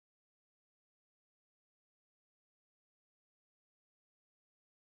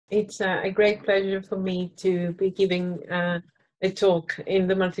It's a great pleasure for me to be giving a talk in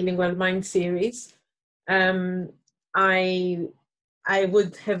the Multilingual Mind series. I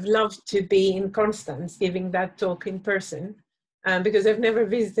would have loved to be in Constance giving that talk in person because I've never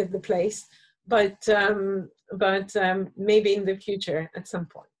visited the place, but maybe in the future at some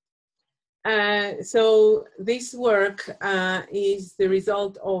point. So this work is the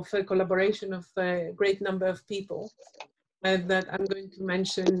result of a collaboration of a great number of people that I'm going to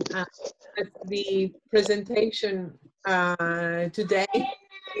mention. The presentation today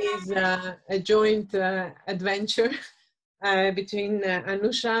is a joint adventure between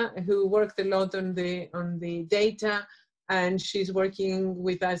Anusha, who worked a lot on the data, and she's working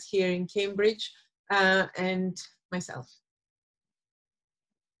with us here in Cambridge, and myself.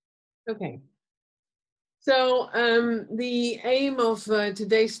 Okay. So the aim of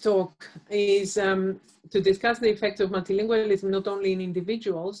today's talk is to discuss the effects of multilingualism not only in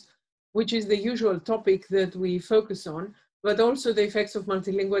individuals, which is the usual topic that we focus on, but also the effects of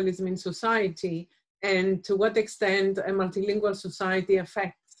multilingualism in society and to what extent a multilingual society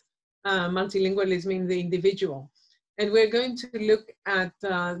affects multilingualism in the individual. And we're going to look at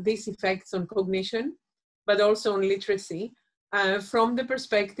these effects on cognition, but also on literacy, from the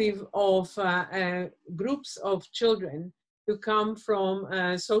perspective of groups of children who come from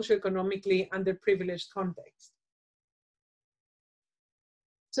socioeconomically underprivileged contexts.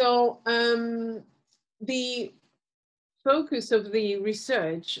 So the focus of the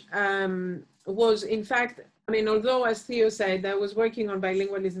research was, in fact, I mean, although as Theo said, I was working on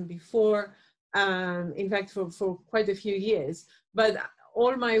bilingualism before, in fact, for quite a few years, but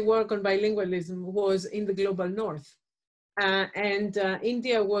all my work on bilingualism was in the global north. And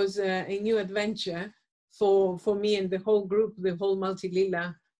India was a new adventure for me and the whole group, the whole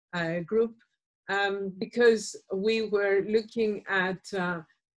MultiLila group, because we were looking at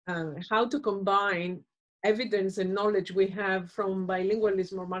how to combine evidence and knowledge we have from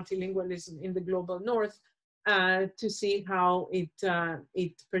bilingualism or multilingualism in the global north to see how it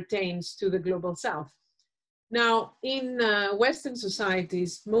pertains to the global south. Now, in Western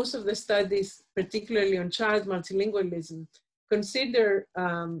societies, most of the studies, particularly on child multilingualism, consider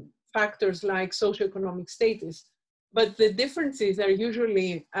factors like socioeconomic status, but the differences are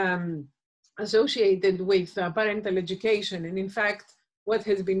usually associated with parental education. And in fact, what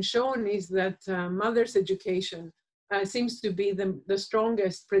has been shown is that mother's education seems to be the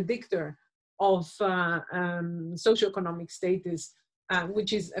strongest predictor of socioeconomic status,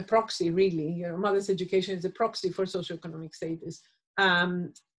 which is a proxy, really. You know, mother's education is a proxy for socioeconomic status,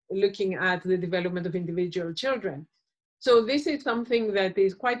 looking at the development of individual children. So this is something that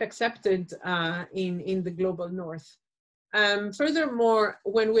is quite accepted in the global north. Furthermore,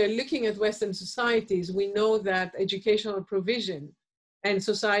 when we're looking at Western societies, we know that educational provision and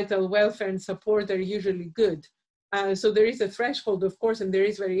societal welfare and support are usually good. So there is a threshold, of course, and there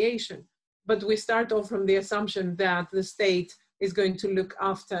is variation. But we start off from the assumption that the state is going to look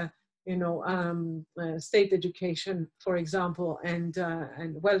after, you know, state education, for example, and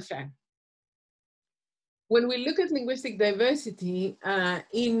welfare. When we look at linguistic diversity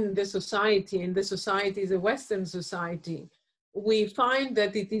in the society, and the society is a Western society, we find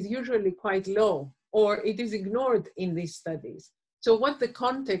that it is usually quite low, or it is ignored in these studies. So what the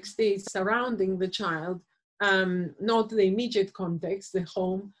context is surrounding the child, not the immediate context, the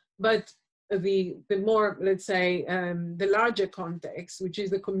home, but the more, let's say, the larger context, which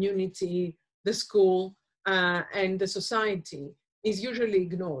is the community, the school, and the society, is usually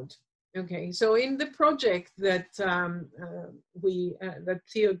ignored. Okay, so in the project that that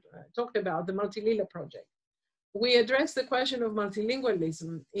Theo talked about, the MultiLila project, we addressed the question of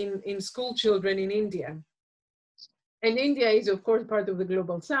multilingualism in school children in India. And India is, of course, part of the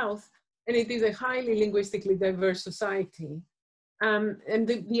global south, and it is a highly linguistically diverse society. And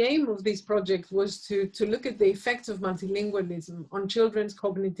the aim of this project was to look at the effects of multilingualism on children's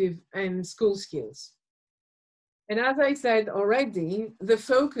cognitive and school skills. And as I said already, the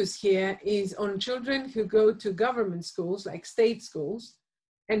focus here is on children who go to government schools, like state schools,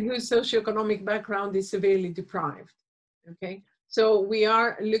 and whose socioeconomic background is severely deprived, okay? So we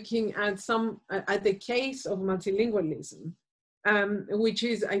are looking at the case of multilingualism, which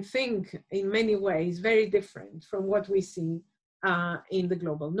is, I think, in many ways, very different from what we see in the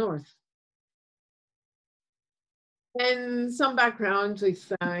global north. And some background with,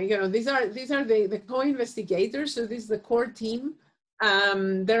 you know, these are the co-investigators. So this is the core team.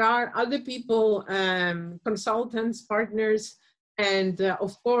 There are other people, consultants, partners, and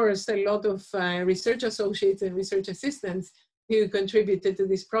of course, a lot of research associates and research assistants who contributed to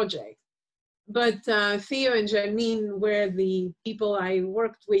this project. but Theo and Janine were the people I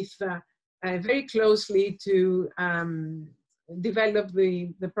worked with very closely to develop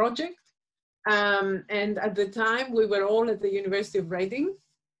the project. And at the time, we were all at the University of Reading.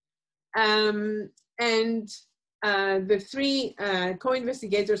 And the three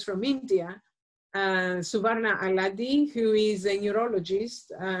co-investigators from India, Suvarna Aladi, who is a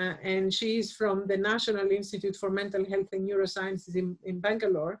neurologist, and she's from the National Institute for Mental Health and Neurosciences in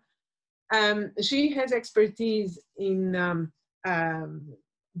Bangalore. She has expertise in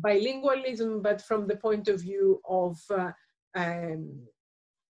bilingualism, but from the point of view of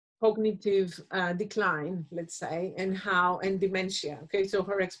cognitive decline, let's say, and dementia. Okay, so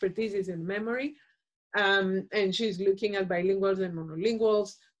her expertise is in memory, and she's looking at bilinguals and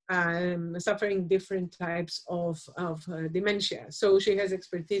monolinguals suffering different types of dementia. So she has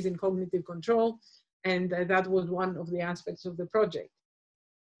expertise in cognitive control, and that was one of the aspects of the project.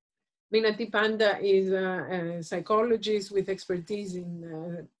 Minati Panda is a psychologist with expertise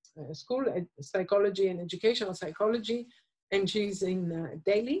in school psychology and educational psychology, and she's in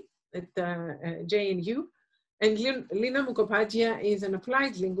Delhi at JNU. And Lina Mukhopadhyay is an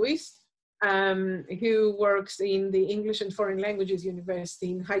applied linguist who works in the English and Foreign Languages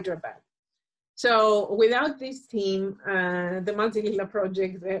University in Hyderabad. So without this team, the MultiLila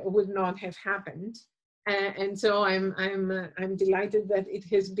project would not have happened. And so I'm delighted that it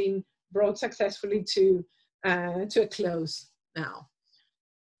has been brought successfully to a close now.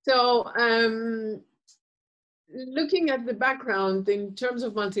 So looking at the background in terms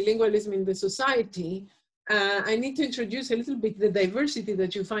of multilingualism in the society, I need to introduce a little bit the diversity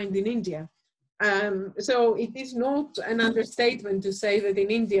that you find in India. So it is not an understatement to say that in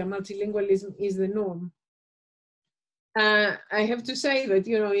India, multilingualism is the norm. I have to say that,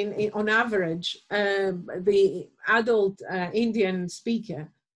 you know, on average, the adult Indian speaker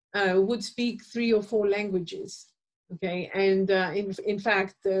would speak 3 or 4 languages. Okay, and in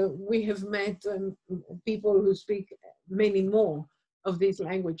fact, we have met people who speak many more of these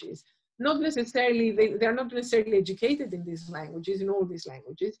languages. Not necessarily, they're not necessarily educated in these languages, in all these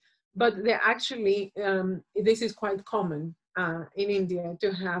languages, but they're actually, this is quite common in India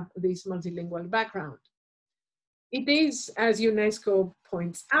to have this multilingual background. It is, as UNESCO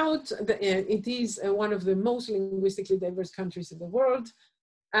points out, it is one of the most linguistically diverse countries in the world.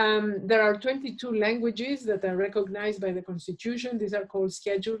 There are 22 languages that are recognized by the Constitution. These are called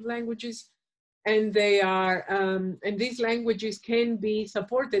scheduled languages, and they are, and these languages can be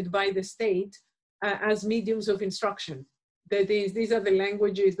supported by the state as mediums of instruction. That is, these are the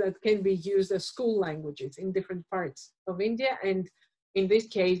languages that can be used as school languages in different parts of India, and in this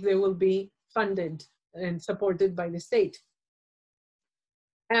case, they will be funded and supported by the state.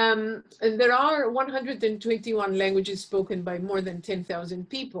 And there are 121 languages spoken by more than 10,000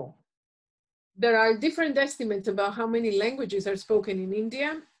 people. There are different estimates about how many languages are spoken in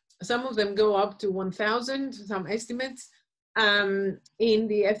India. Some of them go up to 1,000, some estimates. In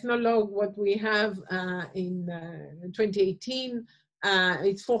the Ethnologue, what we have in 2018,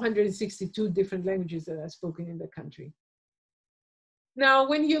 it's 462 different languages that are spoken in the country. Now,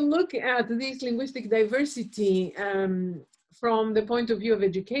 when you look at this linguistic diversity from the point of view of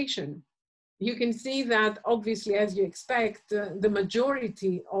education, you can see that obviously, as you expect, the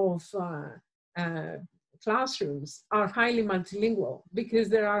majority of classrooms are highly multilingual because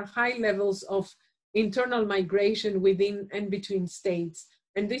there are high levels of internal migration within and between states.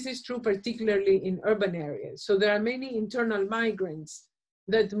 And this is true particularly in urban areas. So there are many internal migrants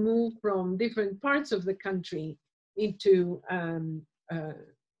that move from different parts of the country into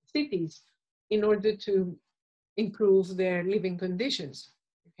cities in order to improve their living conditions.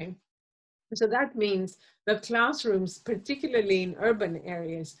 Okay, so that means that classrooms, particularly in urban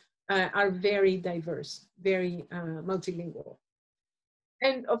areas, are very diverse, very multilingual.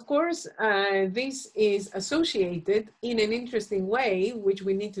 And of course, this is associated in an interesting way, which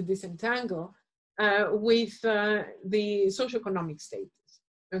we need to disentangle, with the socioeconomic status,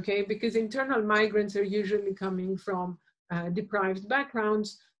 okay? Because internal migrants are usually coming from deprived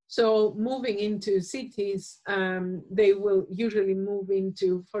backgrounds. So moving into cities, they will usually move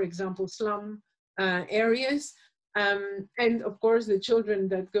into, for example, slum areas. And of course, the children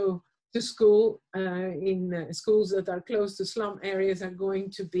that go to school in schools that are close to slum areas are going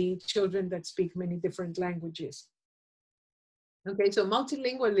to be children that speak many different languages. Okay, so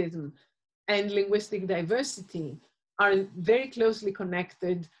multilingualism and linguistic diversity are very closely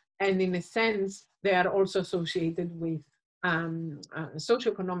connected, and in a sense, they are also associated with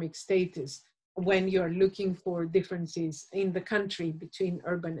socioeconomic status when you're looking for differences in the country between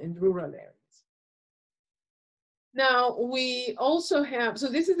urban and rural areas. Now, we also have, so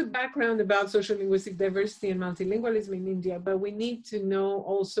this is the background about social linguistic diversity and multilingualism in India, but we need to know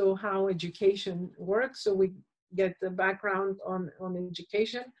also how education works, so we get the background on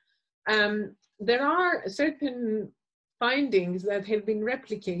education. There are certain findings that have been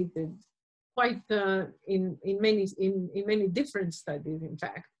replicated quite in many different studies, in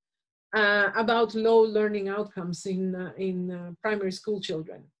fact, about low learning outcomes in primary school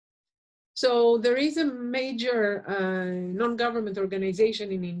children. So there is a major non-government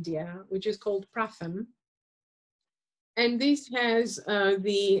organization in India, which is called Pratham. And this has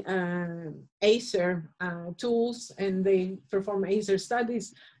the ACER tools, and they perform ACER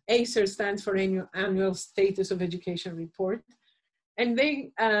studies. ACER stands for Annual Status of Education Report. And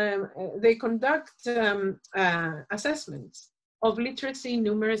they conduct assessments of literacy,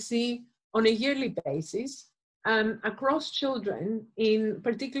 numeracy on a yearly basis across children,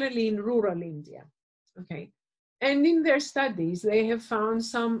 particularly in rural India. Okay, and in their studies, they have found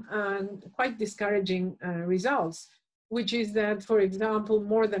some quite discouraging results, which is that, for example,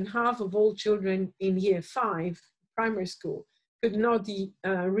 more than half of all children in year 5 primary school could not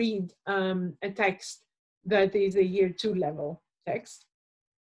read a text that is a year 2 level text.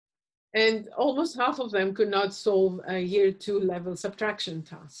 And almost half of them could not solve a year 2 level subtraction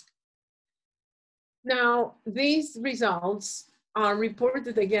task. Now, these results are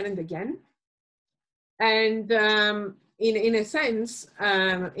reported again and again. And in a sense,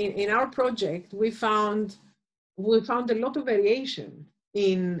 in our project, we found a lot of variation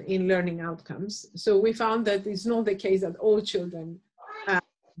in learning outcomes. So we found that it's not the case that all children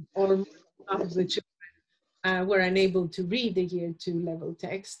or half of the children were unable to read the year 2 level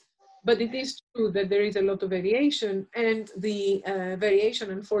text. But it is true that there is a lot of variation, and the variation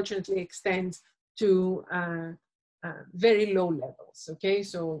unfortunately extends to very low levels, okay?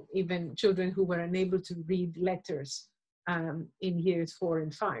 So even children who were unable to read letters in years 4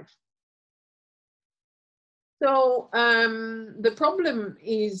 and 5. So the problem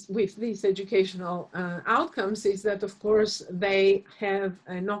is with these educational outcomes is that, of course, they have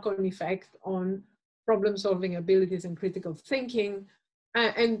a knock-on effect on problem-solving abilities and critical thinking,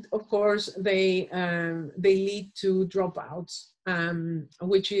 and of course they lead to dropouts,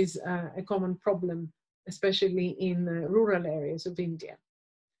 which is a common problem, especially in rural areas of India.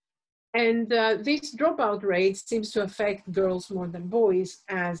 And this dropout rate seems to affect girls more than boys,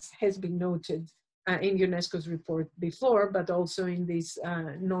 as has been noted in UNESCO's report before, but also in this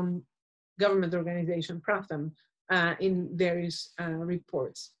non-government organization, Pratham, in various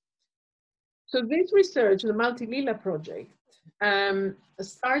reports. So this research, the MultiLila project,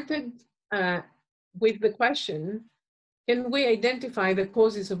 started with the question, can we identify the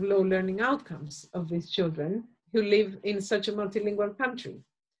causes of low learning outcomes of these children who live in such a multilingual country?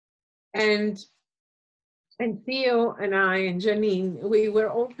 And Theo and I and Janine, we were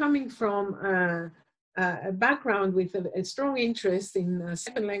all coming from a background with a strong interest in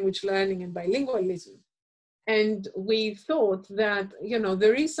second language learning and bilingualism. And we thought that, you know,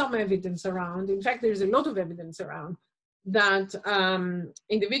 there is some evidence around, in fact, there's a lot of evidence around, that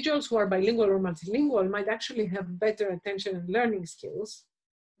individuals who are bilingual or multilingual might actually have better attention and learning skills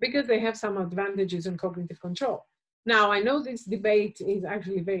because they have some advantages in cognitive control. Now, I know this debate is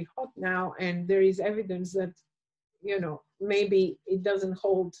actually very hot now, and there is evidence that, you know, maybe it doesn't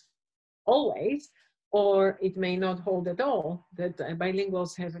hold always, or it may not hold at all, that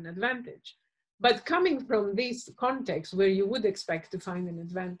bilinguals have an advantage. But coming from this context where you would expect to find an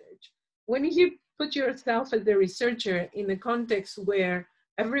advantage, when you put yourself as the researcher in a context where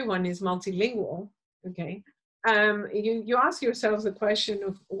everyone is multilingual, okay, you ask yourself the question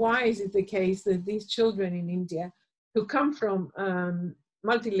of why is it the case that these children in India who come from in a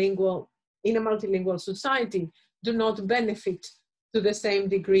multilingual society do not benefit to the same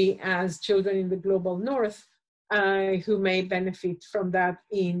degree as children in the global north who may benefit from that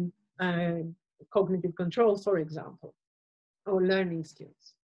in cognitive control, for example, or learning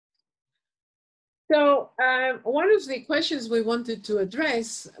skills. So one of the questions we wanted to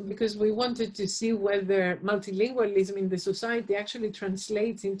address, because we wanted to see whether multilingualism in the society actually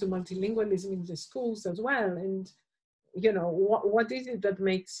translates into multilingualism in the schools as well, and you know, what is it that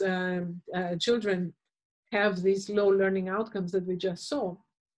makes children have these low learning outcomes that we just saw?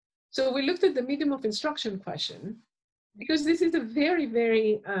 So we looked at the medium of instruction question, because this is a very,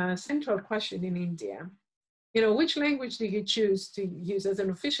 very central question in India. You know, which language do you choose to use as an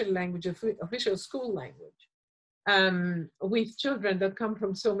official language, official school language, with children that come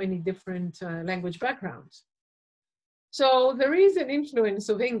from so many different language backgrounds? So there is an influence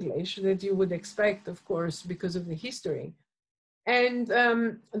of English that you would expect, of course, because of the history. And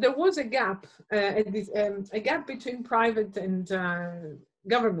there was a gap, a gap between private and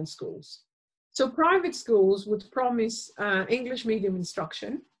government schools. So private schools would promise English medium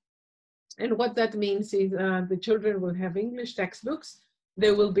instruction. And what that means is the children will have English textbooks,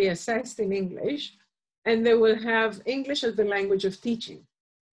 they will be assessed in English, and they will have English as the language of teaching.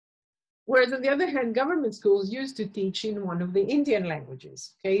 Whereas on the other hand, government schools used to teach in one of the Indian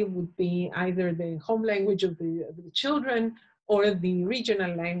languages, okay? It would be either the home language of the children or the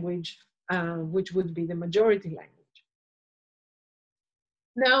regional language, which would be the majority language.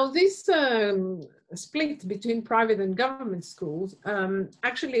 Now, this split between private and government schools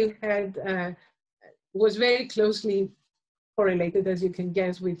actually was very closely correlated, as you can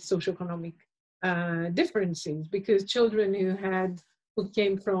guess, with socioeconomic differences, because children who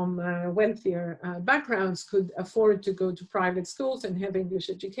came from wealthier backgrounds could afford to go to private schools and have English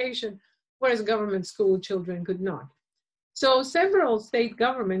education, whereas government school children could not. So several state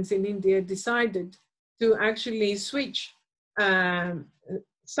governments in India decided to actually switch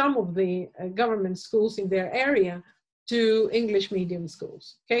some of the government schools in their area to English medium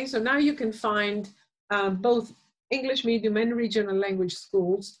schools. Okay, so now you can find both English medium and regional language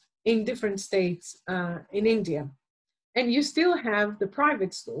schools in different states in India. And you still have the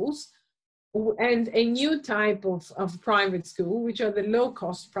private schools and a new type of private school, which are the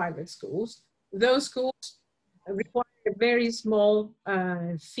low-cost private schools. Those schools require a very small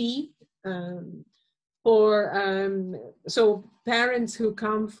fee so parents who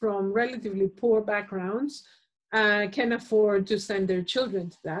come from relatively poor backgrounds can afford to send their children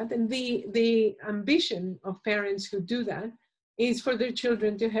to that. And the ambition of parents who do that is for their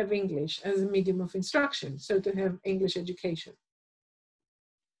children to have English as a medium of instruction, so to have English education.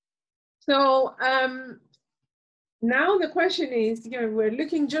 So now the question is, we're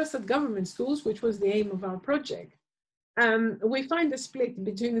looking just at government schools, which was the aim of our project. We find a split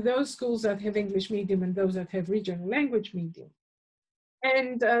between those schools that have English medium and those that have regional language medium.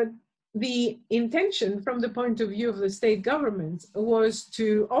 And the intention from the point of view of the state government was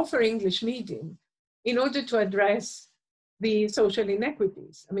to offer English medium in order to address the social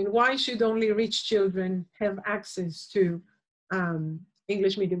inequities. I mean, why should only rich children have access to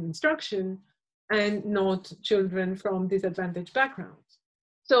English medium instruction and not children from disadvantaged backgrounds?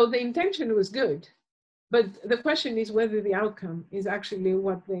 So the intention was good, but the question is whether the outcome is actually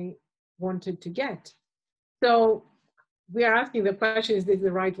what they wanted to get. So we are asking the question, is this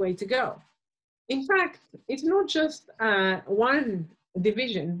the right way to go? In fact, it's not just one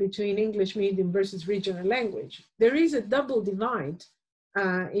division between English medium versus regional language. There is a double divide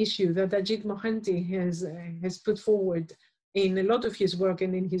issue that Ajit Mohanty has put forward in a lot of his work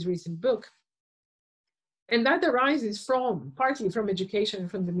and in his recent book. And that arises partly from education and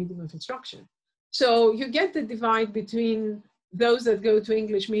from the medium of instruction. So you get the divide between those that go to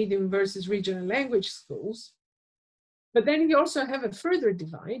English medium versus regional language schools. But then you also have a further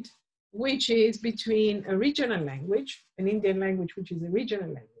divide, which is between a regional language, an Indian language, which is a regional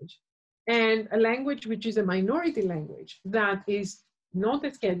language, and a language which is a minority language that is not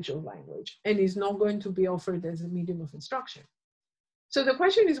a scheduled language and is not going to be offered as a medium of instruction. So the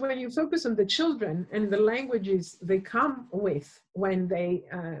question is, when you focus on the children and the languages they come with when they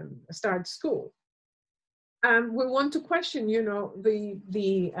start school, we want to question,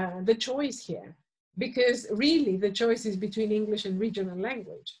 the choice here, because really the choice is between English and regional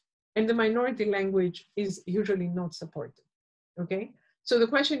language, and the minority language is usually not supported, okay? So the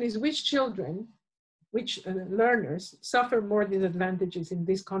question is, which children, which learners suffer more disadvantages in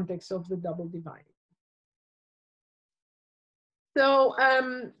this context of the double divide? So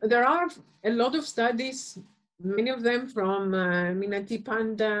there are a lot of studies, many of them from Minati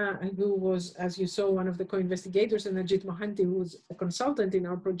Panda, who was, as you saw, one of the co-investigators, and Ajit Mohanty, who was a consultant in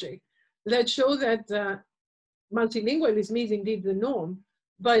our project, that show that multilingualism is indeed the norm,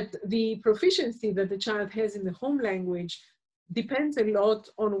 but the proficiency that the child has in the home language depends a lot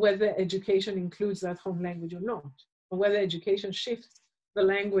on whether education includes that home language or not, or whether education shifts the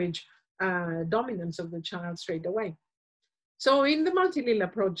language dominance of the child straight away. So in the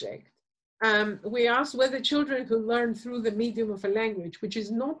MultiLila project, we asked whether children who learn through the medium of a language, which is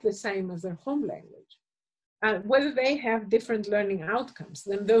not the same as their home language, whether they have different learning outcomes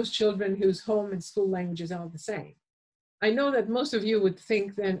than those children whose home and school languages are the same. I know that most of you would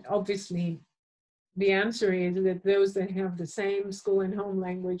think that obviously the answer is that those that have the same school and home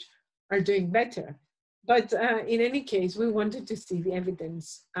language are doing better. But in any case, we wanted to see the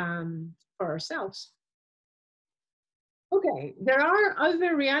evidence for ourselves. Okay, there are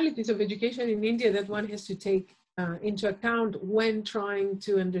other realities of education in India that one has to take into account when trying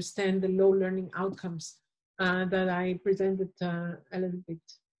to understand the low learning outcomes that I presented a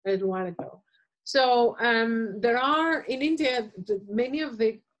little while ago. So there are, in India, many of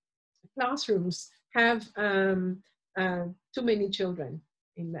the classrooms have too many children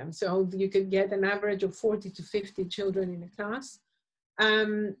in them. So you can get an average of 40 to 50 children in a class.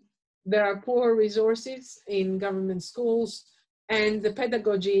 There are poor resources in government schools, and the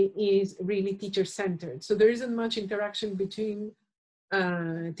pedagogy is really teacher-centered. So there isn't much interaction between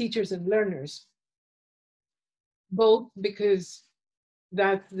teachers and learners, both because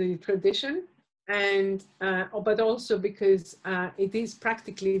that's the tradition, and but also because it is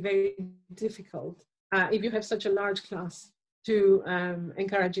practically very difficult if you have such a large class to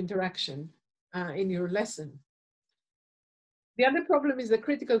encourage interaction in your lesson. The other problem is that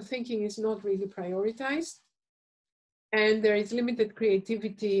critical thinking is not really prioritized, and there is limited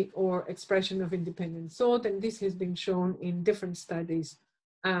creativity or expression of independent thought, and this has been shown in different studies,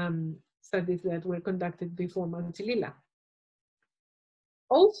 studies that were conducted before MultiLila.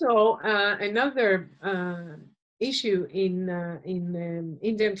 Also, another issue in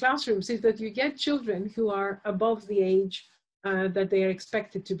Indian classrooms is that you get children who are above the age that they are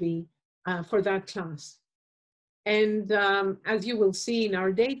expected to be for that class. And as you will see in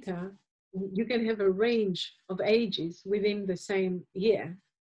our data, you can have a range of ages within the same year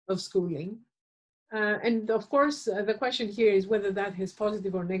of schooling. And of course, the question here is whether that has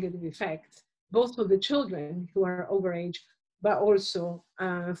positive or negative effects, both for the children who are overage, but also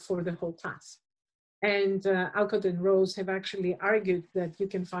for the whole class. And Alcott and Rose have actually argued that you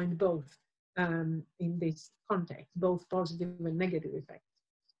can find both in this context, both positive and negative effects.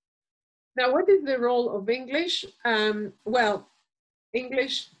 Now, what is the role of English? Well,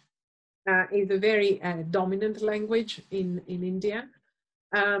 English is a very dominant language in India.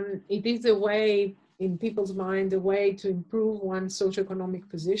 It is a way, in people's mind, a way to improve one's socioeconomic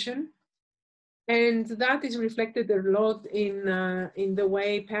position. And that is reflected a lot in the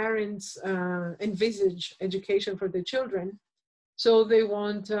way parents envisage education for their children. So they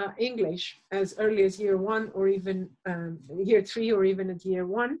want English as early as year 1 or even year 3 or even at year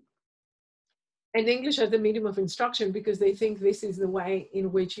 1. And English as the medium of instruction because they think this is the way in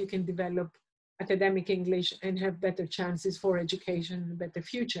which you can develop academic English and have better chances for education and a better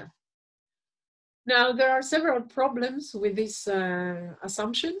future. Now, there are several problems with this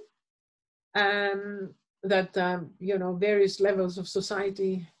assumption that you know, various levels of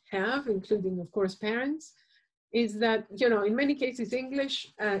society have, including, of course, parents, is that, you know, in many cases,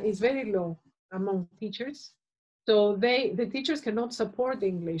 English is very low among teachers. So the teachers cannot support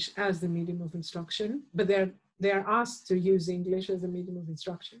English as the medium of instruction, but they're asked to use English as a medium of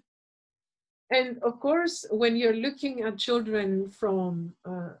instruction. And of course, when you're looking at children from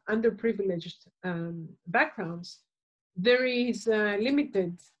underprivileged backgrounds, there is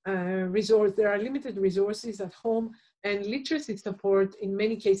limited there are limited resources at home, and literacy support in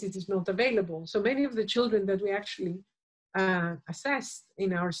many cases is not available. So many of the children that we actually assessed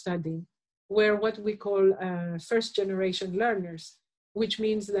in our study were what we call first-generation learners, which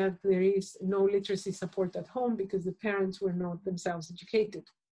means that there is no literacy support at home because the parents were not themselves educated.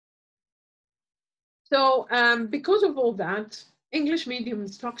 So because of all that, English medium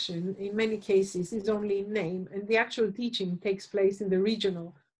instruction in many cases is only in name, and the actual teaching takes place in the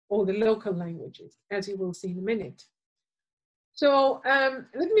regional or the local languages, as you will see in a minute. So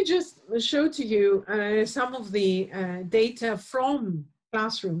let me just show to you some of the data from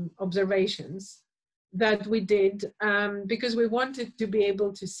classroom observations that we did because we wanted to be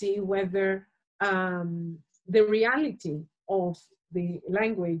able to see whether the reality of the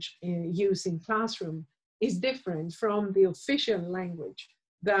language use in classroom is different from the official language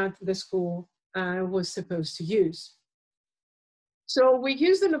that the school was supposed to use. So we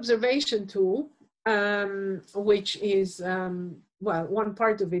used an observation tool, which is, well, one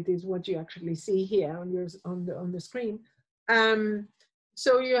part of it is what you actually see here on the screen.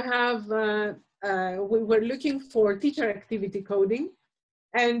 So you have, we were looking for teacher activity coding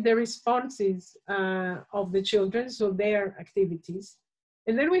and the responses of the children, so their activities.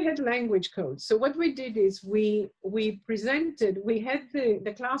 And then we had language codes. So what we did is we had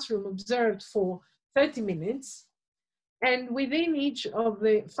the classroom observed for 30 minutes. And within each of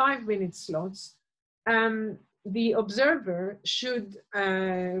the 5-minute slots, the observer should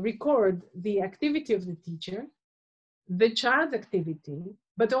record the activity of the teacher, the child activity,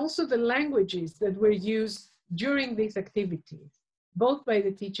 but also the languages that were used during these activities, both by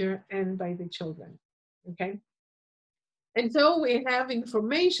the teacher and by the children, okay? And so we have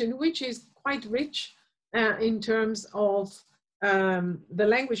information which is quite rich in terms of the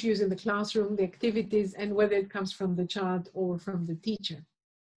language used in the classroom, the activities, and whether it comes from the child or from the teacher.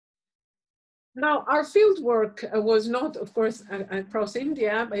 Now, our field work was not, of course, across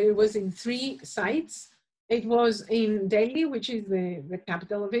India, but it was in 3 sites. It was in Delhi, which is the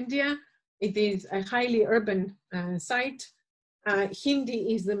capital of India. It is a highly urban site.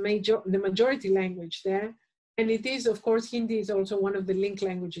 Hindi is the majority language there. And it is, of course, Hindi is also one of the link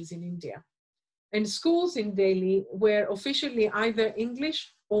languages in India. And schools in Delhi were officially either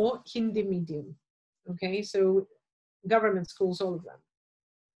English or Hindi medium. Okay, so government schools, all of them.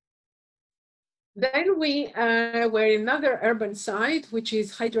 Then we were in another urban site, which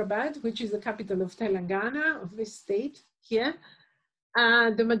is Hyderabad, which is the capital of Telangana, of this state here.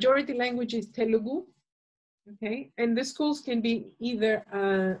 The majority language is Telugu, okay? And the schools can be either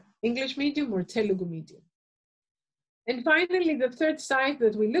English medium or Telugu medium. And finally, the third site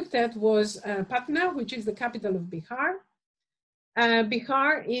that we looked at was Patna, which is the capital of Bihar.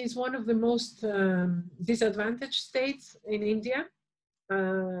 Bihar is one of the most disadvantaged states in India.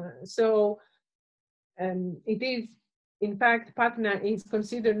 It is, in fact, Patna is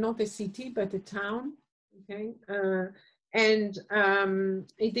considered not a city, but a town, okay?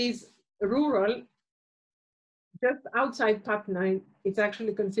 It is rural. Just outside Patna, it's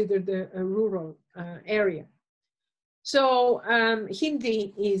actually considered a rural area. So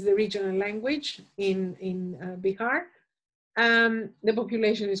Hindi is the regional language in Bihar. The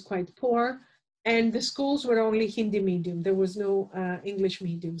population is quite poor, and the schools were only Hindi medium. There was no English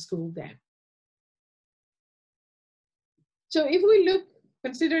medium school there. So if we look,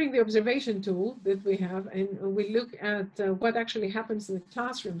 considering the observation tool that we have, and we look at what actually happens in the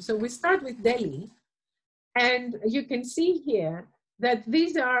classroom. So we start with Delhi, and you can see here that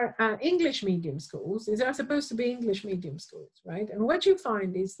these are English medium schools. These are supposed to be English medium schools, right? And what you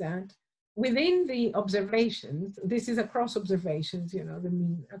find is that within the observations, this is across observations, you know, the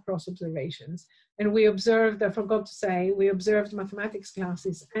mean across observations. And we observed, I forgot to say, we observed mathematics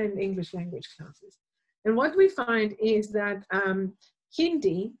classes and English language classes. And what we find is that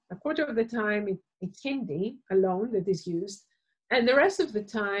Hindi, a quarter of the time, it's Hindi alone that is used. And the rest of the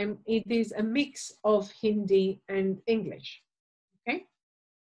time, it is a mix of Hindi and English, okay?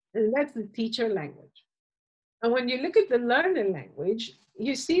 And that's the teacher language. And when you look at the learner language,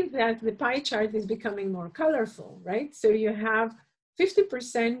 you see that the pie chart is becoming more colorful, right? So you have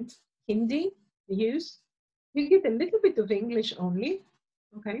 50% Hindi use. You get a little bit of English only,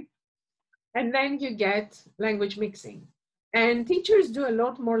 okay? And then you get language mixing. And teachers do a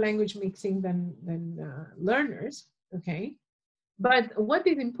lot more language mixing than learners, okay? But what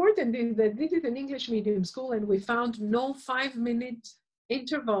is important is that this is an English medium school, and we found no 5-minute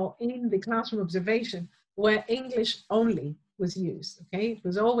interval in the classroom observation where English only was used, okay? It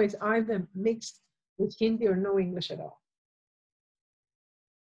was always either mixed with Hindi or no English at all.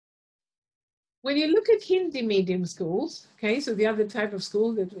 When you look at Hindi medium schools, okay, so the other type of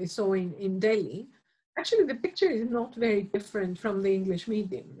school that we saw in Delhi, actually the picture is not very different from the English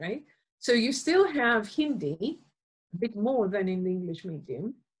medium, right? So you still have Hindi, a bit more than in the English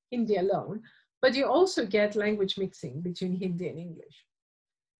medium, Hindi alone, but you also get language mixing between Hindi and English.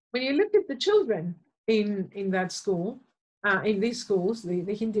 When you look at the children in that school, in these schools,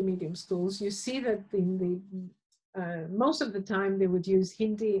 the Hindi medium schools, you see that most of the time they would use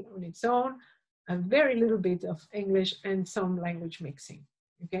Hindi on its own, a very little bit of English and some language mixing,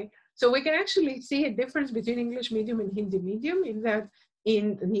 okay? So we can actually see a difference between English medium and Hindi medium in that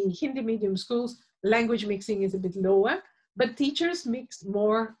in the Hindi medium schools, language mixing is a bit lower, but teachers mix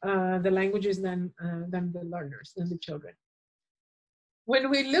more the languages than the learners, than the children. When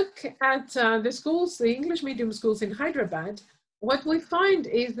we look at the schools, the English medium schools in Hyderabad, what we find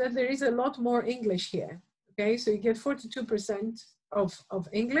is that there is a lot more English here, okay? So you get 42% of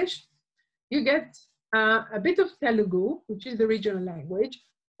English. You get a bit of Telugu, which is the regional language,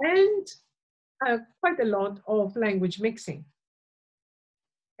 and quite a lot of language mixing.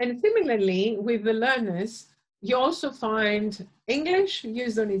 And similarly, with the learners, you also find English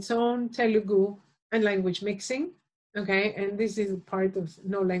used on its own, Telugu, and language mixing, okay? And this is part of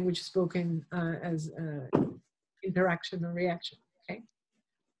no language spoken as interaction or reaction, okay?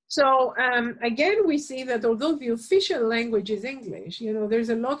 So again, we see that although the official language is English, you know, there's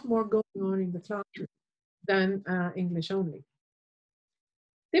a lot more going on in the classroom than English only.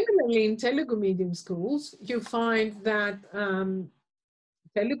 Similarly, in Telugu medium schools, you find that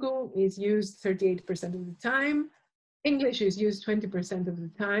Telugu is used 38% of the time, English is used 20% of the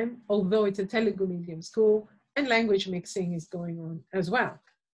time, although it's a Telugu medium school, and language mixing is going on as well.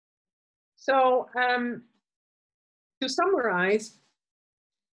 So to summarize,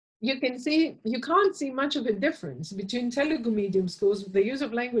 you can't see much of a difference between Telugu medium schools, the use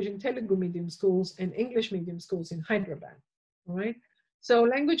of language in Telugu medium schools and English medium schools in Hyderabad, all right? So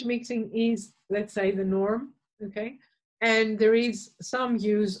language mixing is, let's say, the norm, okay? And there is some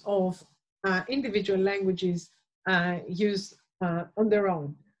use of individual languages used on their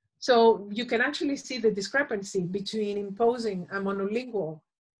own. So you can actually see the discrepancy between imposing a monolingual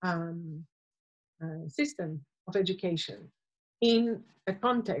system of education in a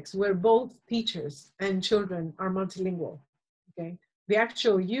context where both teachers and children are multilingual, okay? The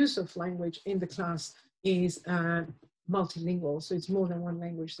actual use of language in the class is multilingual, so it's more than one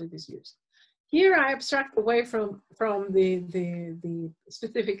language that is used. Here I abstract away from the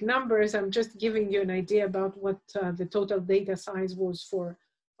specific numbers. I'm just giving you an idea about what the total data size was for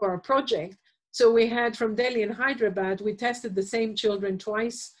our project. So we had from Delhi and Hyderabad, we tested the same children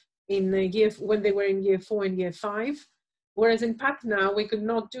twice in when they were in year 4 and year 5. Whereas in Patna, we could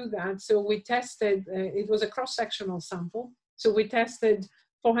not do that. So we tested, it was a cross-sectional sample. So we tested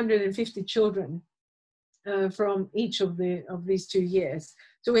 450 children from each of these 2 years.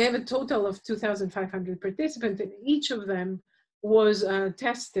 So we have a total of 2,500 participants, and each of them was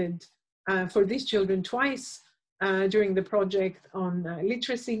tested for these children twice during the project on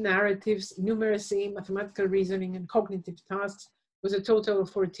literacy, narratives, numeracy, mathematical reasoning, and cognitive tasks. It was a total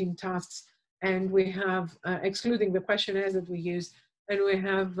of 14 tasks, and we have, excluding the questionnaires that we use, and we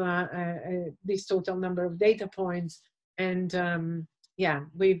have this total number of data points, and yeah,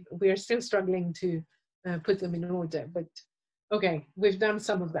 we are still struggling to put them in order, but okay, we've done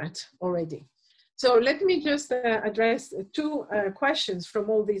some of that already. So let me just address 2 questions from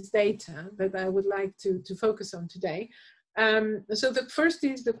all these data that I would like to focus on today. So the first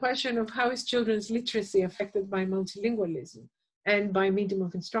is the question of how is children's literacy affected by multilingualism and by medium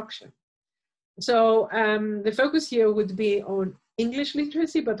of instruction. So the focus here would be on English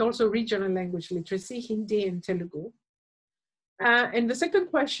literacy, but also regional language literacy, Hindi and Telugu. And the second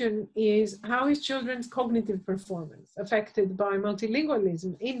question is, how is children's cognitive performance affected by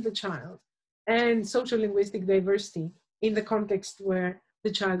multilingualism in the child and social linguistic diversity in the context where the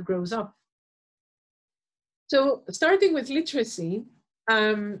child grows up? So starting with literacy, we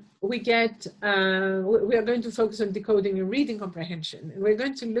are going to focus on decoding and reading comprehension. And we're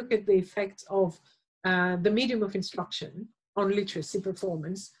going to look at the effects of the medium of instruction on literacy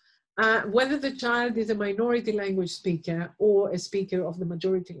performance, whether the child is a minority language speaker or a speaker of the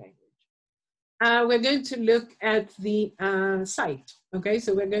majority language. We're going to look at the site, okay?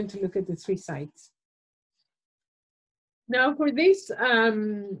 So we're going to look at the 3 sites. Now for this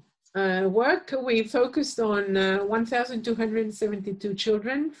work, we focused on 1,272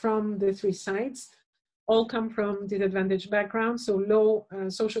 children from the 3 sites. All come from disadvantaged backgrounds, so low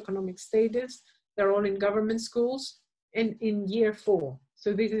socioeconomic status. They're all in government schools and in year 4.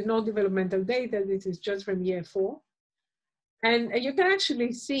 So this is not developmental data, this is just from year 4. And you can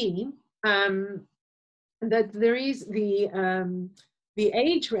actually see that there is the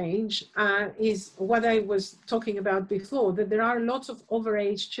age range is what I was talking about before, that there are lots of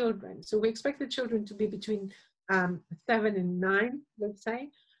overage children. So we expect the children to be between 7 and 9, let's say.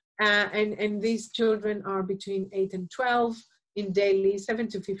 And these children are between 8 and 12 in Delhi, 7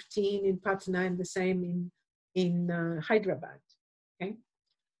 to 15 in Patna, and the same in Hyderabad, okay?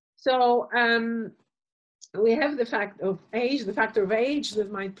 So we have the factor of age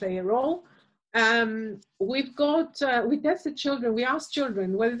that might play a role. We tested children, we asked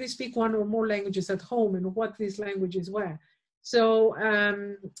children whether they speak 1 or more languages at home and what these languages were. So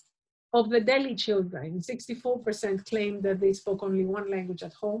of the Delhi children, 64% claimed that they spoke only 1 language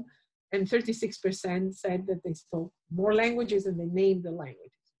at home, and 36% said that they spoke more languages and they named the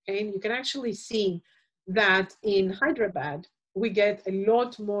language. Okay? And you can actually see that in Hyderabad, we get a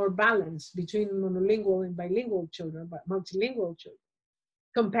lot more balance between monolingual and bilingual children, but multilingual children,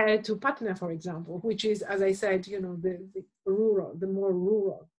 compared to Patna, for example, which is, as I said, you know, the more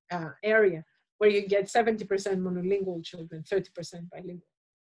rural area, where you get 70% monolingual children, 30% bilingual.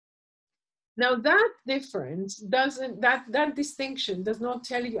 Now that difference that distinction does not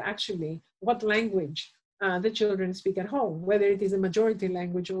tell you actually what language the children speak at home, whether it is a majority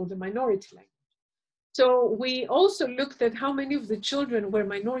language or the minority language. So we also looked at how many of the children were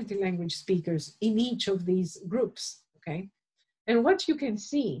minority language speakers in each of these groups, okay? And what you can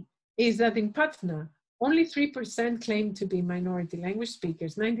see is that in Patna, only 3% claimed to be minority language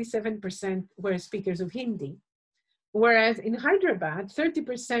speakers, 97% were speakers of Hindi, whereas in Hyderabad,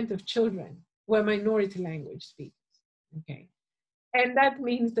 30% of children were minority language speakers, okay? And that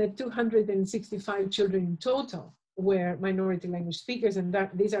means that 265 children in total were minority language speakers, and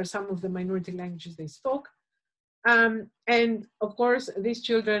these are some of the minority languages they spoke. And of course, for these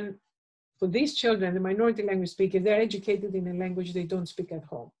children, the minority language speakers, they're educated in a language they don't speak at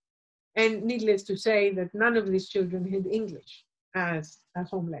home. And needless to say that none of these children had English as a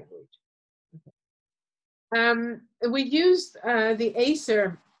home language. We used the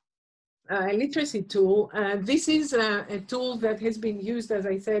ACER literacy tool. This is a tool that has been used, as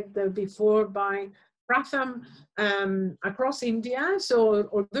I said before, by Pratham across India. So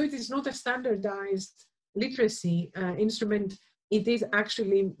although it is not a standardized literacy instrument, it is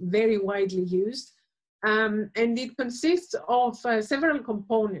actually very widely used. And it consists of several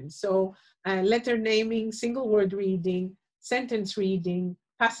components. So letter naming, single word reading, sentence reading,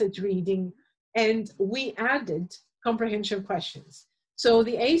 passage reading, and we added comprehension questions. So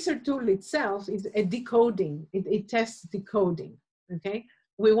the ACER tool itself is a decoding, it tests decoding, okay?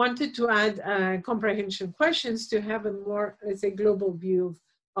 We wanted to add comprehension questions to have a more, let's say, global view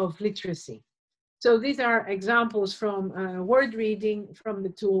of literacy. So these are examples from word reading from the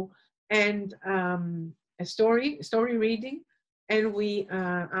tool and a story reading. And we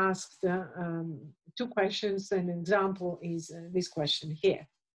asked 2 questions. An example is this question here.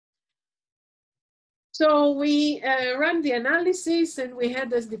 So we ran the analysis, and we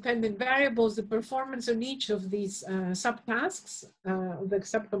had as dependent variables the performance on each of these subtasks, the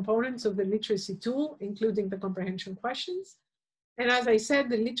subcomponents of the literacy tool, including the comprehension questions. And as I said,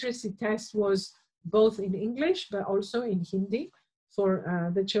 the literacy test was both in English, but also in Hindi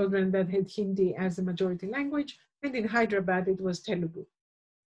for the children that had Hindi as a majority language. And in Hyderabad, it was Telugu.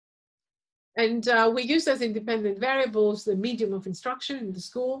 And we used as independent variables the medium of instruction in the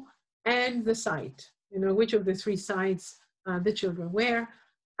school and the site, you know, which of the 3 sites the children were.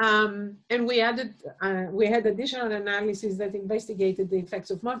 And we had additional analysis that investigated the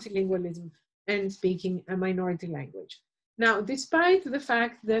effects of multilingualism and speaking a minority language. Now, despite the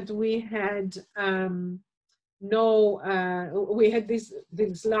fact that we had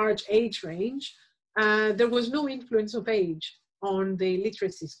this large age range, there was no influence of age on the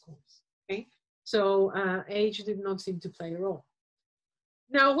literacy scores, okay? So age did not seem to play a role.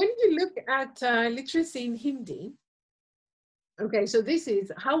 Now, when you look at literacy in Hindi, okay, so this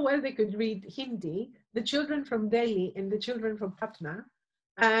is how well they could read Hindi, the children from Delhi and the children from Patna,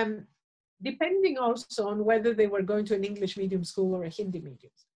 depending also on whether they were going to an English medium school or a Hindi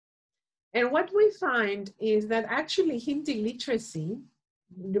medium school. And what we find is that actually Hindi literacy,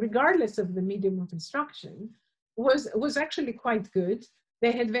 regardless of the medium of instruction, was actually quite good.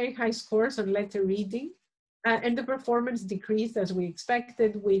 They had very high scores on letter reading, and the performance decreased as we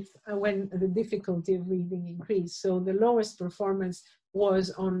expected with when the difficulty of reading increased. So the lowest performance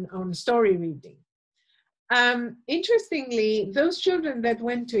was on story reading. Interestingly, those children that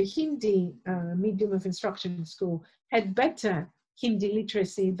went to a Hindi medium of instruction school had better Hindi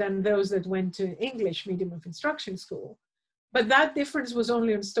literacy than those that went to English medium of instruction school. But that difference was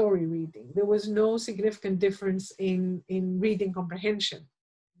only on story reading. There was no significant difference in reading comprehension.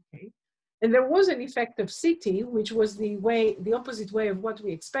 Okay? And there was an effect of city, which was the opposite way of what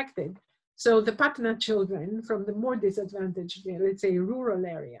we expected. So the Patna children from the more disadvantaged, let's say rural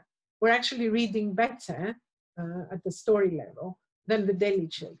area, were actually reading better at the story level than the Delhi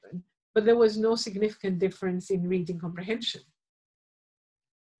children. But there was no significant difference in reading comprehension.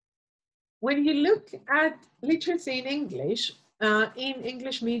 When you look at literacy in English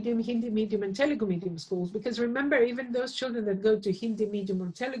medium, Hindi medium, and Telugu medium schools, because remember, even those children that go to Hindi medium or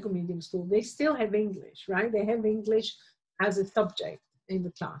Telugu medium school, they still have English, right? They have English as a subject in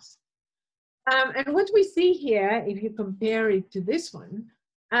the class. And what we see here, if you compare it to this one,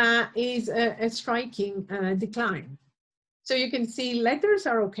 is a striking decline. So you can see letters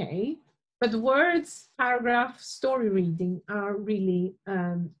are okay, but words, paragraph, story reading are really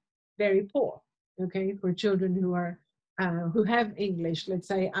very poor, okay, for children who have English, let's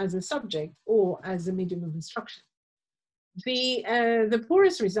say, as a subject or as a medium of instruction. The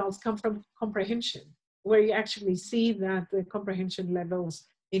poorest results come from comprehension, where you actually see that the comprehension levels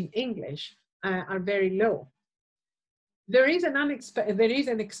in English are very low. There is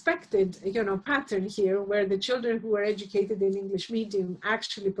an expected, pattern here where the children who were educated in English medium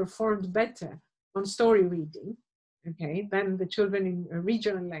actually performed better on story reading, okay, than the children in a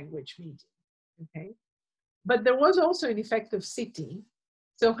regional language medium, okay. But there was also an effect of city.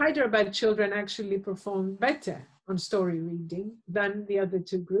 So Hyderabad children actually performed better on story reading than the other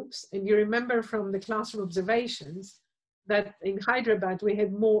 2 groups. And you remember from the classroom observations that in Hyderabad we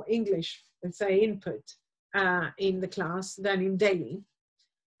had more English, let's say, input in the class than in Delhi.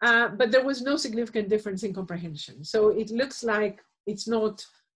 But there was no significant difference in comprehension. So it looks like it's not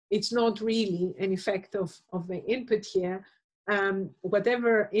really an effect of the input here.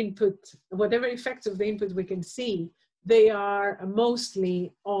 Whatever effects of the input we can see, they are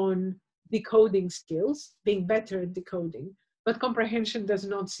mostly on decoding skills, being better at decoding, but comprehension does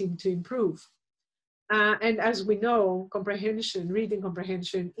not seem to improve. And as we know, comprehension, reading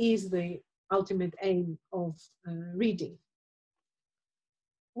comprehension is the ultimate aim of reading.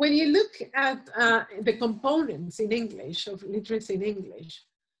 When you look at the components in English, of literacy in English,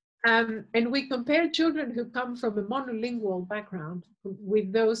 and we compare children who come from a monolingual background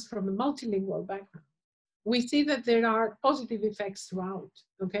with those from a multilingual background, we see that there are positive effects throughout,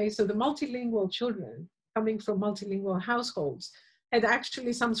 okay? So the multilingual children coming from multilingual households had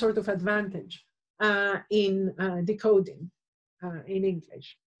actually some sort of advantage in decoding in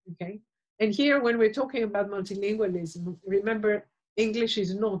English, okay? And here, when we're talking about multilingualism, remember, English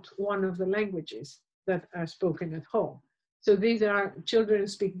is not one of the languages that are spoken at home. So these are children who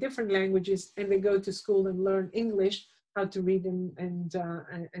speak different languages, and they go to school and learn English, how to read and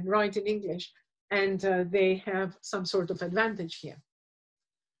write in English, and they have some sort of advantage here.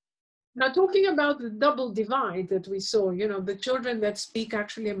 Now, talking about the double divide that we saw, you know, the children that speak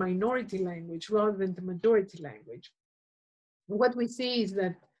actually a minority language rather than the majority language, what we see is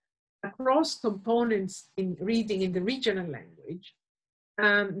that across components in reading in the regional language,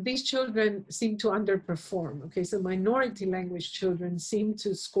 these children seem to underperform. Okay, so minority language children seem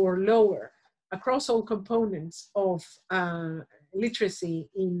to score lower across all components of literacy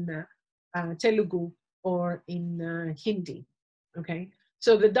in Telugu or in Hindi. Okay,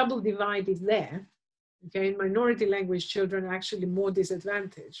 so the double divide is there. Okay, minority language children are actually more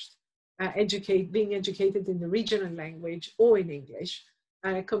disadvantaged, being educated in the regional language or in English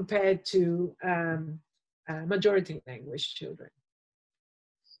compared to majority language children.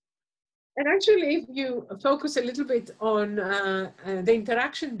 And actually, if you focus a little bit on the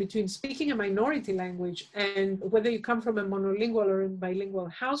interaction between speaking a minority language and whether you come from a monolingual or a bilingual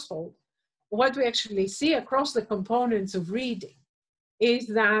household, what we actually see across the components of reading is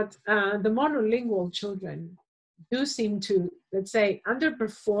that the monolingual children do seem to, let's say,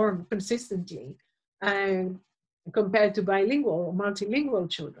 underperform consistently compared to bilingual or multilingual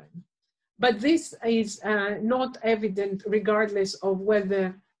children. But this is not evident regardless of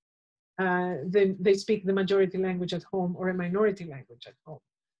whether they speak the majority language at home or a minority language at home.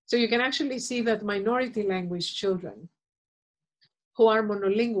 So you can actually see that minority language children who are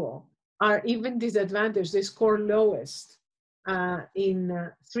monolingual are even disadvantaged. They score lowest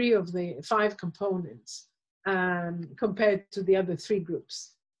in 3 of the 5 components compared to the other 3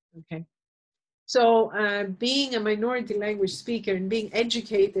 groups, okay? So being a minority language speaker and being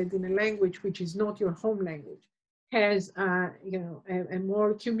educated in a language which is not your home language has you know, a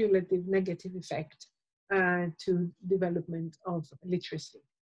more cumulative negative effect to development of literacy.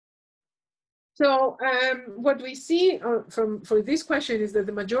 So what we see for this question is that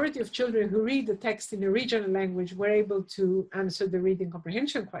the majority of children who read the text in a regional language were able to answer the reading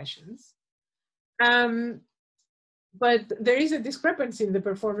comprehension questions. But there is a discrepancy in the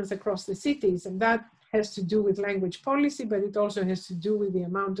performance across the cities, and that has to do with language policy, but it also has to do with the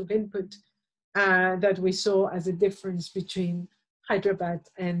amount of input that we saw as a difference between Hyderabad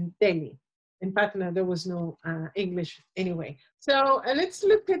and Delhi. In Patna, there was no English anyway. So let's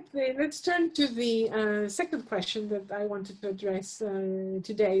turn to the second question that I wanted to address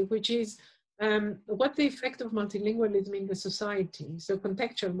today, which is what the effect of multilingualism in the society, so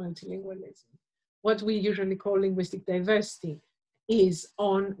contextual multilingualism, what we usually call linguistic diversity, is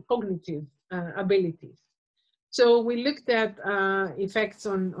on cognitive abilities. So we looked at effects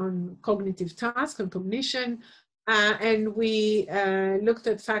on cognitive tasks, on cognition, and we looked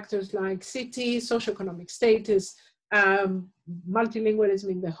at factors like city, socioeconomic status, multilingualism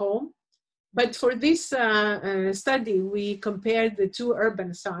in the home. But for this study, we compared the 2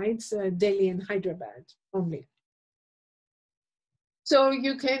 urban sites, Delhi and Hyderabad only. So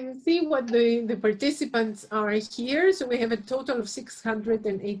you can see what the participants are here. So we have a total of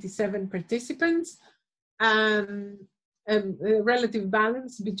 687 participants. A relative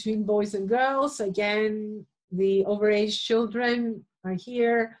balance between boys and girls. Again, the overage children are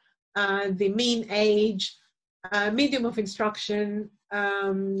here, the mean age, medium of instruction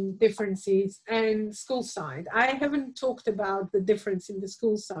differences, and school side. I haven't talked about the difference in the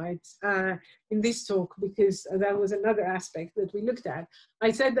school side in this talk because that was another aspect that we looked at.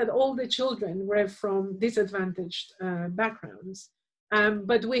 I said that all the children were from disadvantaged backgrounds.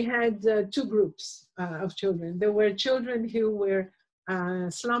 But we had 2 groups of children. There were children who were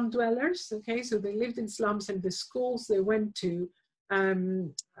slum dwellers, okay? So they lived in slums, and the schools they went to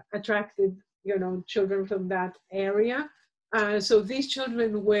attracted, you know, children from that area. So these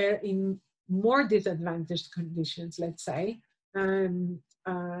children were in more disadvantaged conditions, let's say.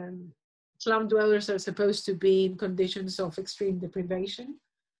 Slum dwellers are supposed to be in conditions of extreme deprivation.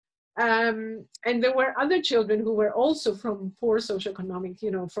 And there were other children who were also from poor socioeconomic,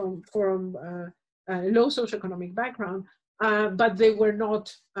 you know, from low socioeconomic background, but they were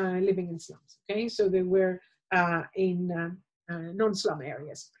not living in slums. Okay, so they were in non-slum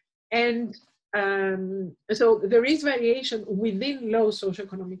areas, and so there is variation within low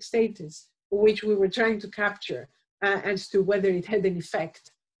socioeconomic status, which we were trying to capture as to whether it had an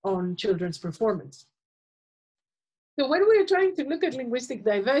effect on children's performance. So when we were trying to look at linguistic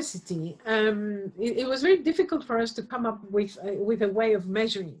diversity, it was very difficult for us to come up with a way of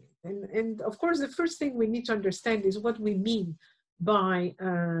measuring it. And of course, the first thing we need to understand is what we mean by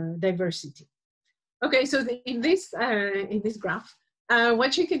diversity. Okay, so in this graph,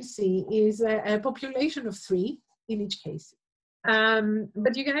 what you can see is a population of 3 in each case.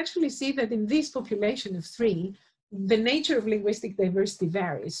 But you can actually see that in this population of 3, the nature of linguistic diversity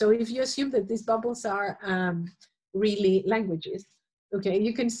varies. So if you assume that these bubbles are really languages, okay,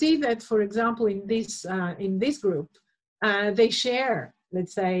 you can see that, for example, in this group, they share,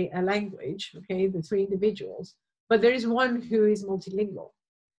 let's say, a language, okay, the 3 individuals, but there is one who is multilingual.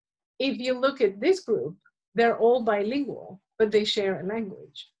 If you look at this group, they're all bilingual, but they share a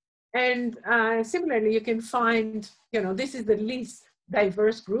language. And similarly, you can find, this is the least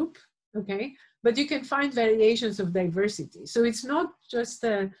diverse group, okay, but you can find variations of diversity. So it's not just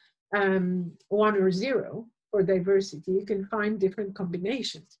 1 or 0 for diversity. You can find different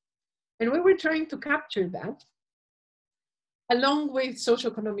combinations. And we were trying to capture that along with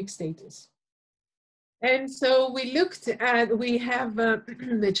socioeconomic status. And so we looked at, we have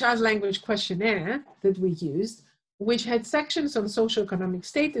the child language questionnaire that we used, which had sections on socioeconomic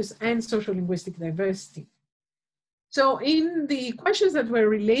status and social linguistic diversity. So in the questions that were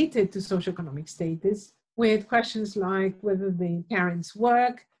related to socioeconomic status, we had questions like whether the parents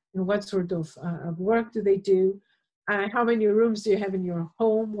work and what sort of work do they do, how many rooms do you have in your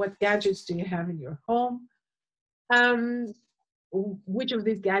home, what gadgets do you have in your home, which of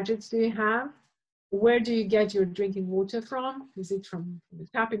these gadgets do you have, where do you get your drinking water from? Is it from the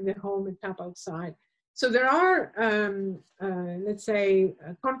tap in the home and tap outside? So there are, let's say,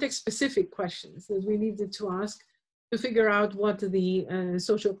 context-specific questions that we needed to ask to figure out what the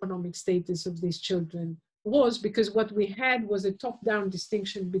socioeconomic status of these children was, because what we had was a top-down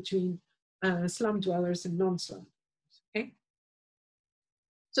distinction between slum dwellers and non-slum. Okay?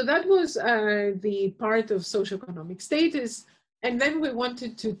 So that was the part of socioeconomic status. And then we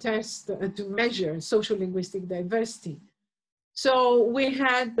wanted to test, to measure social linguistic diversity. So we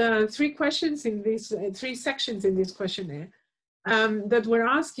had 3 questions in this, 3 sections in this questionnaire that were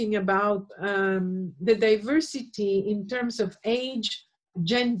asking about the diversity in terms of age,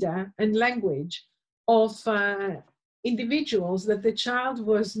 gender, and language of individuals that the child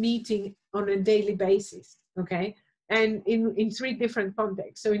was meeting on a daily basis, okay? And in 3 different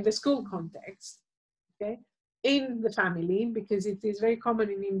contexts. So in the school context, okay? In the family, because it is very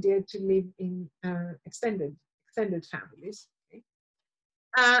common in India to live in extended families, okay?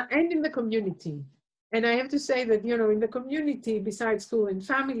 And in the community. And I have to say that, in the community, besides school and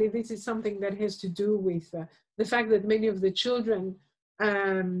family, this is something that has to do with the fact that many of the children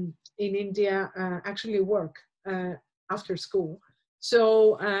in India actually work after school.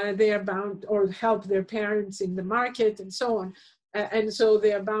 So they are bound, or help their parents in the market and so on. And so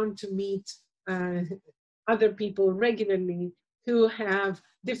they are bound to meet other people regularly who have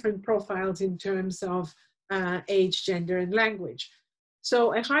different profiles in terms of age, gender, and language.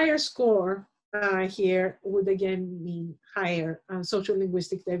 So a higher score here would again mean higher social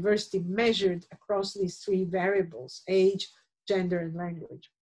linguistic diversity measured across these 3 variables: age, gender, and language.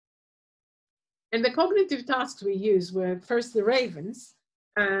 And the cognitive tasks we used were first the Ravens,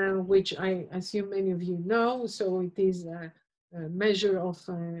 which I assume many of you know. So it is a measure of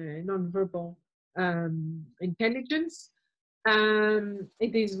nonverbal intelligence.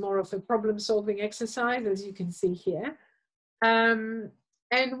 It is more of a problem-solving exercise, as you can see here.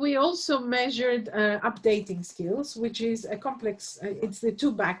 And we also measured updating skills, which is a complex, it's the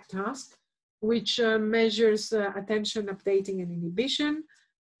 2-back task, which measures attention, updating, and inhibition.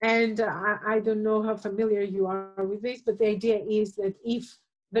 And I don't know how familiar you are with this, but the idea is that if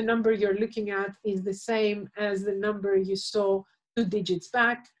the number you're looking at is the same as the number you saw 2 digits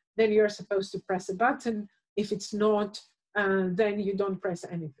back, then you're supposed to press a button. If it's not, then you don't press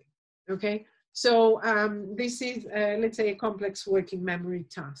anything, okay? So this is, let's say, a complex working memory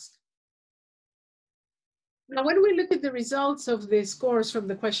task. Now, when we look at the results of the scores from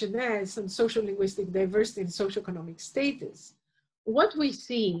the questionnaires on social linguistic diversity and socioeconomic status, what we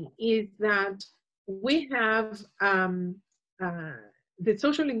see is that we have the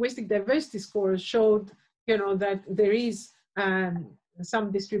social linguistic diversity scores showed, that there is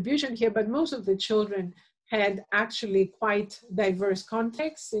some distribution here, but most of the children had actually quite diverse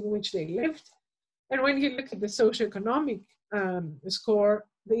contexts in which they lived. And when you look at the socioeconomic score,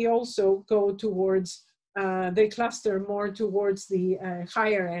 they also go towards, they cluster more towards the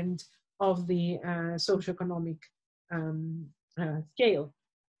higher end of the socioeconomic scale.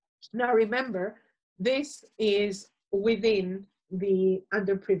 Now remember, this is within the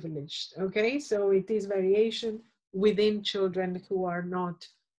underprivileged, okay? So it is variation within children who are not,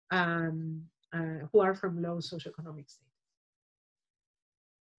 who are from low socioeconomic status.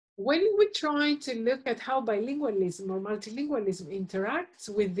 When we try to look at how bilingualism or multilingualism interacts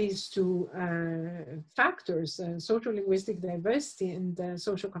with these two factors, social linguistic diversity and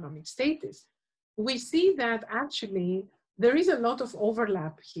socioeconomic status, we see that actually there is a lot of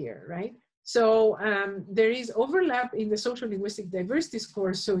overlap here, right? So there is overlap in the social linguistic diversity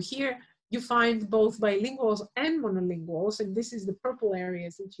score. So here you find both bilinguals and monolinguals, and this is the purple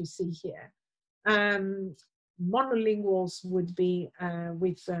areas that you see here. Monolinguals would be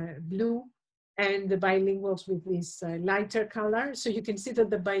with blue, and the bilinguals with this lighter color. So you can see that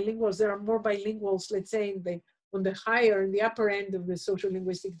the bilinguals, there are more bilinguals, let's say, on the higher, in the upper end of the social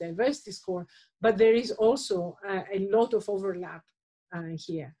linguistic diversity score, but there is also a lot of overlap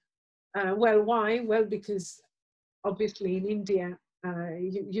here. Well, why? Well, because obviously in India,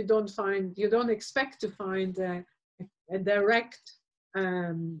 you don't expect to find a direct,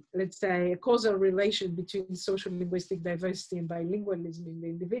 let's say, a causal relation between social linguistic diversity and bilingualism in the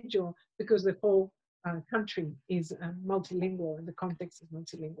individual, because the whole country is multilingual and the context is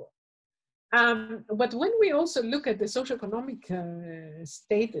multilingual. But when we also look at the socioeconomic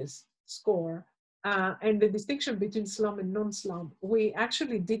status score and the distinction between slum and non-slum, we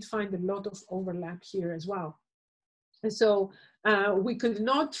actually did find a lot of overlap here as well. And so we could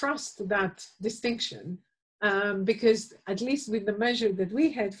not trust that distinction because, at least with the measure that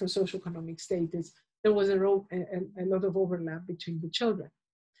we had for socioeconomic status, there was a lot of overlap between the children.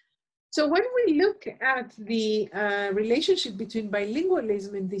 So when we look at the relationship between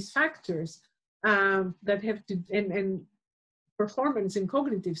bilingualism and these factors that have to, and performance and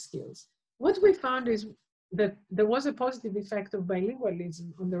cognitive skills, what we found is that there was a positive effect of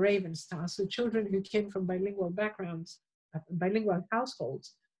bilingualism on the Ravens task. So children who came from bilingual backgrounds, bilingual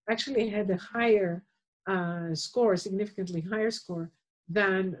households, actually had a higher score, significantly higher score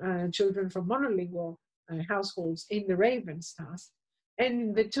than children from monolingual households in the Ravens task,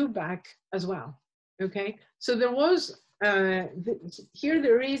 and the two back as well, okay? So there was, here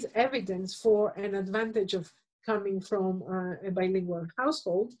there is evidence for an advantage of coming from a bilingual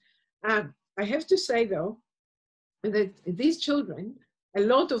household. I have to say though, that these children, a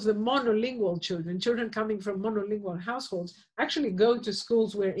lot of the monolingual children coming from monolingual households, actually go to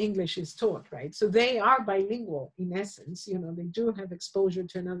schools where English is taught, right? So they are bilingual in essence, you know, they do have exposure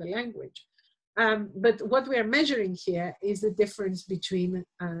to another language. But what we are measuring here is the difference between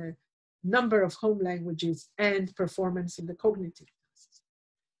number of home languages and performance in the cognitive tasks.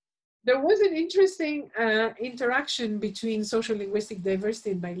 There was an interesting interaction between social linguistic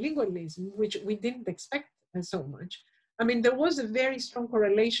diversity and bilingualism, which we didn't expect so much. I mean, there was a very strong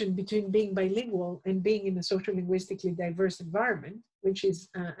correlation between being bilingual and being in a social linguistically diverse environment, which is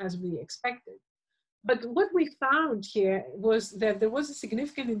as we expected. But what we found here was that there was a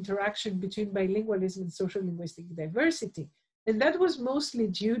significant interaction between bilingualism and social linguistic diversity. And that was mostly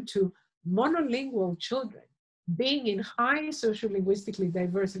due to monolingual children being in high social linguistically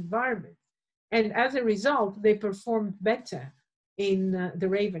diverse environments. And as a result, they performed better in the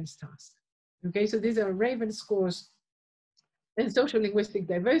Ravens task. Okay, so these are Ravens scores and social linguistic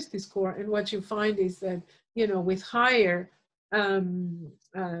diversity score. And what you find is that, you know, with higher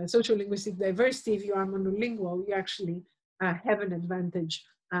social linguistic diversity, if you are monolingual, you actually have an advantage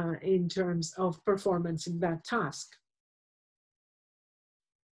in terms of performance in that task.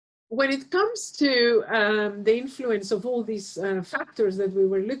 When it comes to the influence of all these factors that we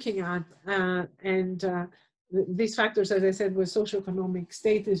were looking at, these factors, as I said, were socioeconomic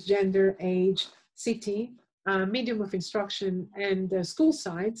status, gender, age, city, medium of instruction, and school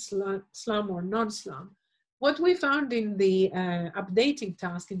sites, slum or non-slum. What we found in the updating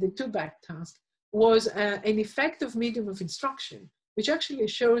task, in the two-back task, was an effect of medium of instruction, which actually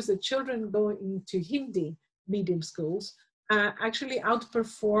shows that children going to Hindi medium schools actually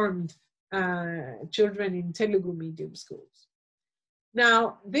outperformed children in Telugu medium schools.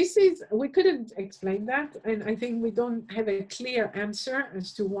 Now, this is, we couldn't explain that, and I think we don't have a clear answer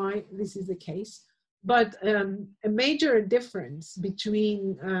as to why this is the case. But a major difference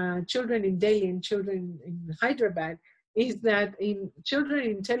between children in Delhi and children in Hyderabad is that in children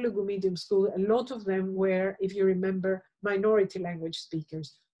in Telugu medium school, a lot of them were, if you remember, minority language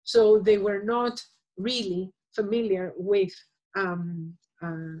speakers. So they were not really familiar with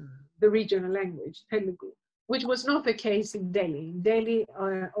the regional language, Telugu, which was not the case in Delhi. In Delhi,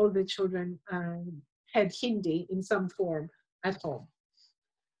 all the children had Hindi in some form at home.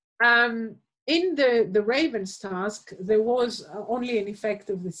 In the Ravens task, there was only an effect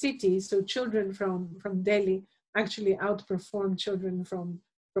of the city, so children from Delhi actually outperformed children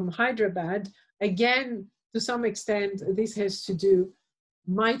from Hyderabad. Again, to some extent, this has to do,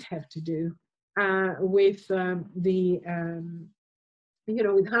 might have to do with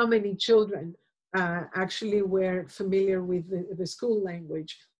with how many children actually were familiar with the school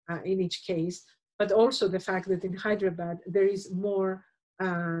language in each case, but also the fact that in Hyderabad there is more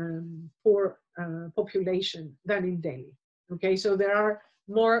poor population than in Delhi. Okay, so there are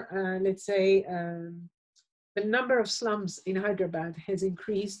more, let's say, the number of slums in Hyderabad has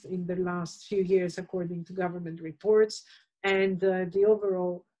increased in the last few years, according to government reports, and the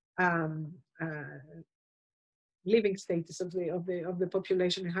overall living status of the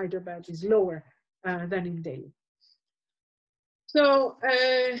population in Hyderabad is lower than in Delhi. So,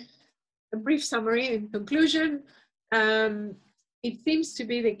 a brief summary in conclusion. It seems to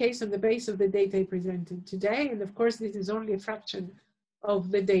be the case on the basis of the data presented today, and of course this is only a fraction of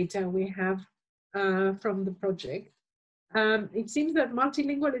the data we have from the project. It seems that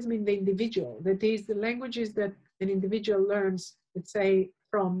multilingualism in the individual, that is, the languages that an individual learns, let's say,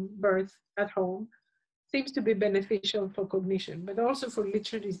 from birth at home, seems to be beneficial for cognition, but also for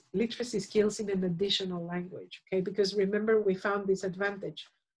literacy skills in an additional language, okay? Because remember, we found this advantage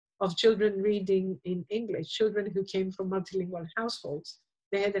of children reading in English. Children who came from multilingual households,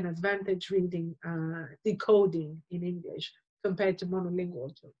 they had an advantage reading, decoding in English compared to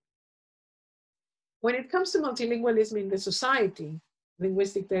monolingual children. When it comes to multilingualism in the society,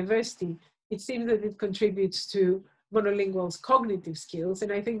 linguistic diversity, it seems that it contributes to monolinguals' cognitive skills.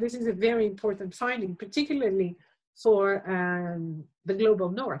 And I think this is a very important finding, particularly for the global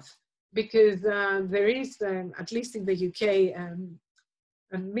north, because there is, at least in the UK,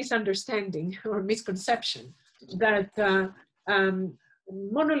 a misunderstanding or misconception that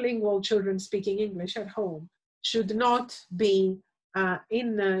monolingual children speaking English at home should not be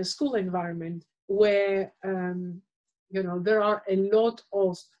in a school environment where there are a lot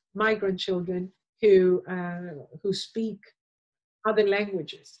of migrant children who speak other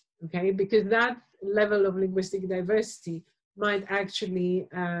languages, okay? Because that level of linguistic diversity might actually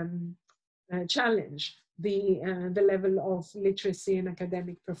challenge the level of literacy and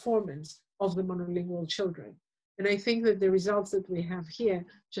academic performance of the monolingual children. And I think that the results that we have here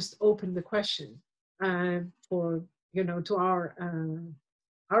just open the question for, to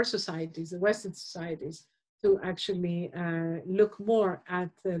our societies, the Western societies, to actually look more at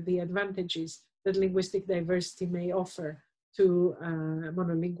the advantages that linguistic diversity may offer to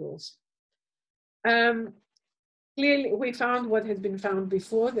monolinguals. Clearly, we found what has been found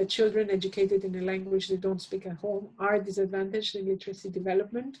before, that children educated in a language they don't speak at home are disadvantaged in literacy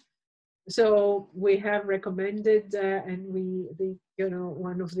development. So we have recommended, and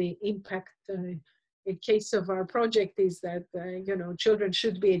one of the impact in case of our project is that, children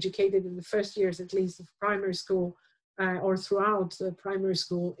should be educated in the first years at least of primary school or throughout the primary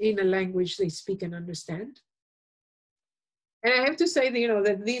school in a language they speak and understand. And I have to say that,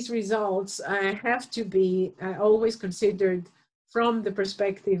 that these results have to be always considered from the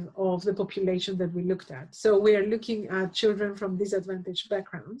perspective of the population that we looked at. So we are looking at children from disadvantaged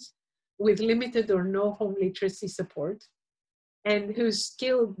backgrounds with limited or no home literacy support, and whose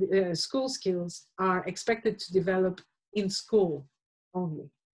school skills are expected to develop in school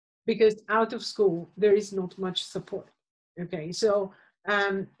only, because out of school there is not much support. Okay, so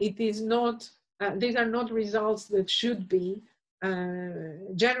it is not; these are not results that should be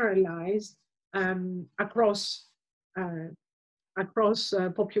generalized across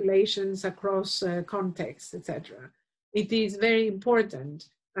populations, across contexts, etc. It is very important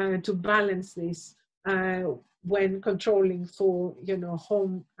to balance this when controlling for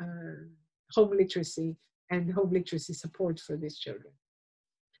home literacy and home literacy support for these children.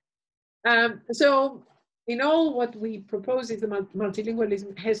 So in all, what we propose is the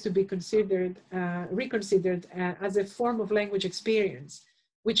multilingualism has to be reconsidered as a form of language experience,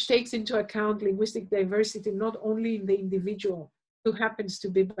 which takes into account linguistic diversity not only in the individual who happens to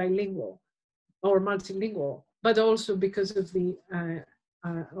be bilingual or multilingual, but also because of the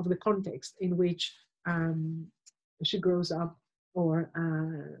context in which she grows up or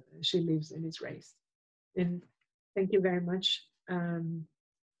she lives and is raised. And thank you very much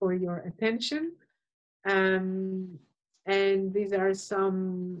for your attention. And these are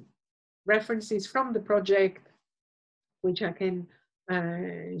some references from the project which I can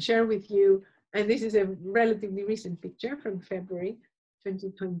share with you. And this is a relatively recent picture from February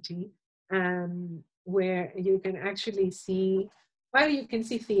 2020, where you can actually see, well, you can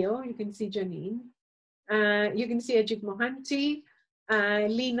see Theo, you can see Janine, you can see Ajit Mohanty,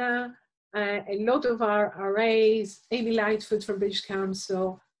 Lina, a lot of our RAs, Amy Lightfoot from British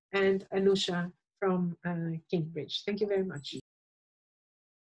Council, and Anusha from Cambridge. Thank you very much.